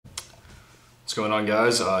What's going on,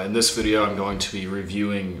 guys? In this video I'm going to be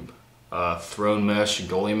reviewing Throne Mesh and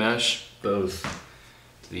Goalie Mesh, both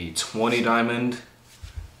the 20 diamond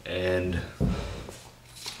and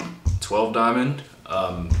 12 diamond.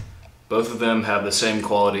 Both of them have the same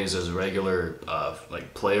qualities as regular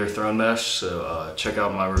like player Throne Mesh, so check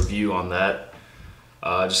out my review on that.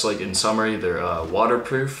 Just like in summary, they're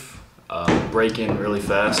waterproof, break in really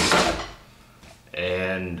fast,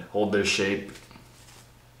 and hold their shape.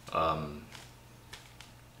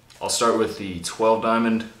 I'll start with the 12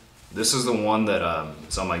 diamond. This is the one that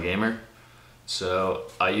is on my gamer. So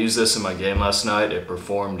I used this in my game last night. It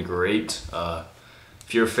performed great.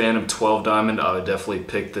 If you're a fan of 12 diamond, I would definitely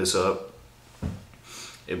pick this up.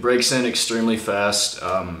 It breaks in extremely fast.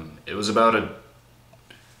 It was about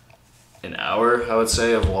an hour, I would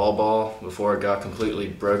say, of wall ball before it got completely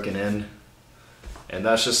broken in. And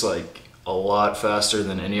that's just like a lot faster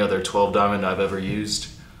than any other 12 diamond I've ever used.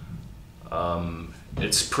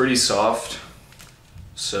 It's pretty soft,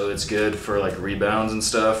 so it's good for like rebounds and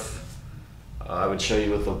stuff. I would show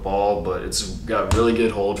you with the ball, but it's got really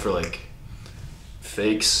good hold for like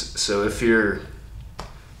fakes. So if you're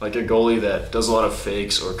like a goalie that does a lot of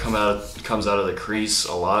fakes or comes out of the crease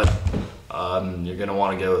a lot, you're gonna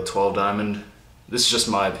want to go with 12 diamond. This is just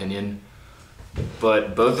my opinion,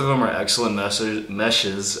 but both of them are excellent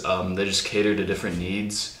meshes. They just cater to different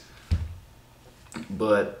needs,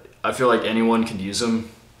 but I feel like anyone could use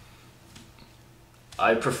them.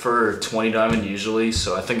 I prefer 20 diamond usually,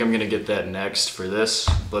 so I think I'm gonna get that next for this,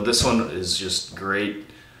 but this one is just great.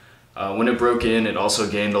 When it broke in, it also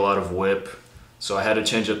gained a lot of whip, so I had to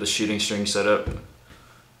change up the shooting string setup,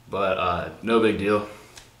 but no big deal.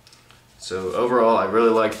 So overall, I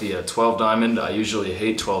really like the 12 diamond. I usually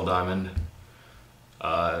hate 12 diamond.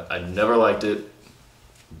 I never liked it,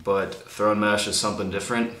 but Throne Mesh is something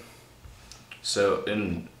different. So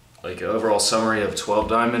in like an overall summary of 12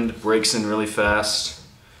 diamond, breaks in really fast,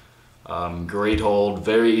 great hold,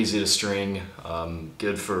 very easy to string,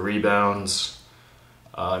 good for rebounds,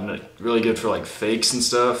 really good for like fakes and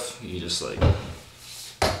stuff. You just like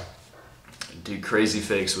do crazy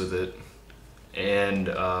fakes with it, and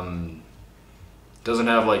doesn't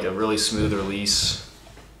have like a really smooth release,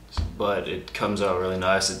 but it comes out really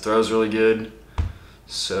nice. It throws really good,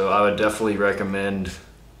 so I would definitely recommend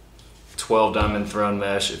 12 diamond Throne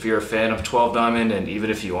Mesh. If you're a fan of 12 diamond, and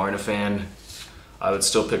even if you aren't a fan, I would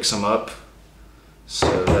still pick some up.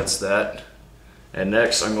 So that's that. And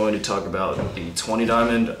next I'm going to talk about the 20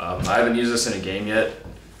 diamond. I haven't used this in a game yet,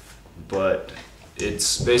 but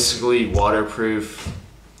it's basically waterproof,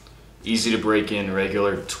 easy to break in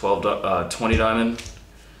regular 20 diamond.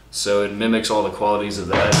 So it mimics all the qualities of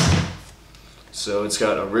that. So it's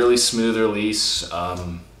got a really smooth release,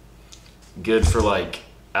 good for like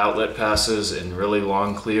outlet passes and really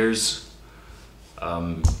long clears.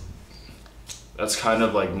 That's kind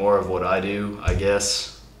of like more of what I do, I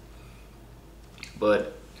guess.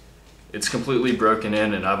 But it's completely broken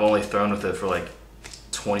in, and I've only thrown with it for like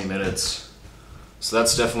 20 minutes. So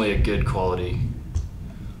that's definitely a good quality.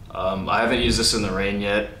 I haven't used this in the rain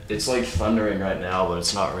yet. It's like thundering right now, but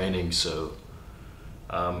it's not raining, so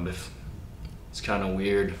it's kind of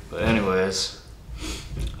weird. But anyways,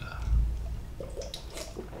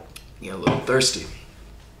 a little thirsty.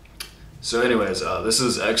 So anyways, this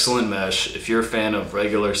is excellent mesh. If you're a fan of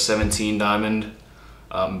regular 17 diamond,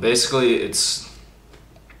 basically it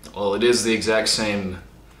is the exact same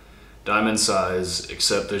diamond size,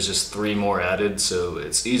 except there's just 3 more added, so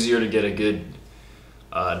it's easier to get a good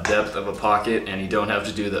depth of a pocket, and you don't have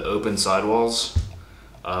to do the open sidewalls,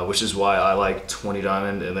 which is why I like 20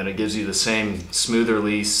 diamond. And then it gives you the same smooth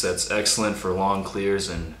release that's excellent for long clears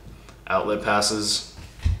and outlet passes.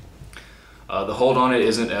 The hold on it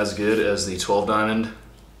isn't as good as the 12 diamond,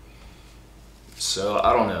 so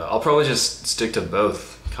I don't know. I'll probably just stick to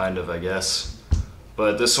both, kind of, I guess.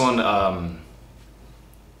 But this one,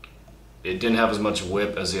 it didn't have as much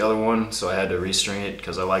whip as the other one, so I had to restring it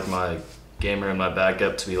because I like my gamer and my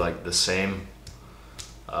backup to be like the same.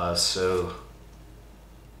 But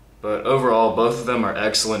overall, both of them are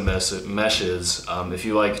excellent meshes. If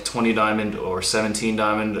you like 20 diamond or 17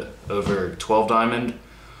 diamond over 12 diamond,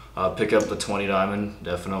 pick up the 20 diamond,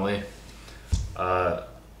 definitely.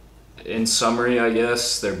 In summary, I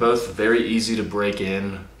guess, they're both very easy to break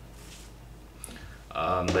in.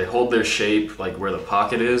 They hold their shape like where the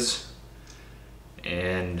pocket is,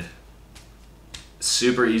 and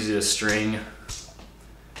super easy to string.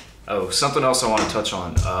 Oh, something else I want to touch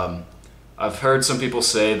on. I've heard some people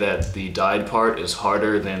say that the dyed part is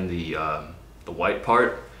harder than the white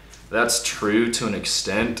part. That's true to an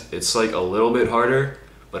extent. It's like a little bit harder,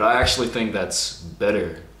 but I actually think that's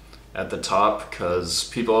better at the top, because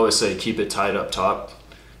people always say keep it tight up top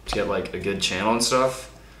to get like a good channel and stuff.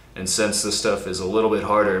 And since this stuff is a little bit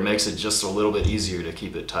harder, it makes it just a little bit easier to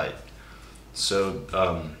keep it tight. So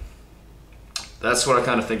that's what I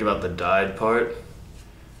kind of think about the dyed part.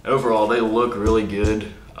 Overall, they look really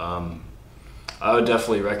good. I would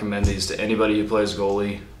definitely recommend these to anybody who plays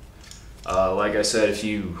goalie. Like I said, if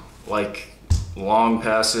you like long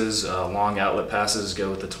passes, long outlet passes, go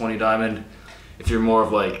with the 20 diamond. If you're more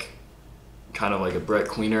of like kind of like a Brett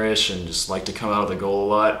Cleaner-ish and just like to come out of the goal a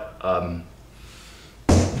lot,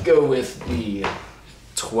 go with the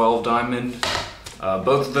 12 diamond.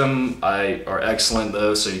 Both of them are excellent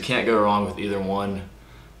though, so you can't go wrong with either one.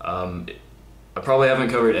 I probably haven't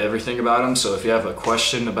covered everything about them, so if you have a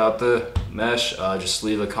question about the mesh, just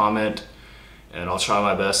leave a comment and I'll try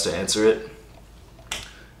my best to answer it.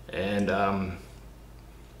 And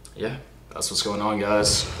yeah, that's what's going on,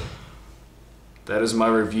 guys. That is my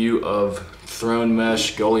review of Throne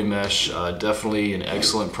Mesh, Goalie Mesh. Definitely an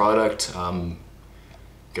excellent product.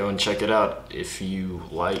 Go and check it out if you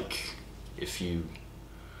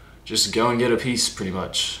just go and get a piece pretty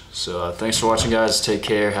much. So thanks for watching, guys. Take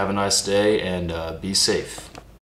care, have a nice day, and be safe.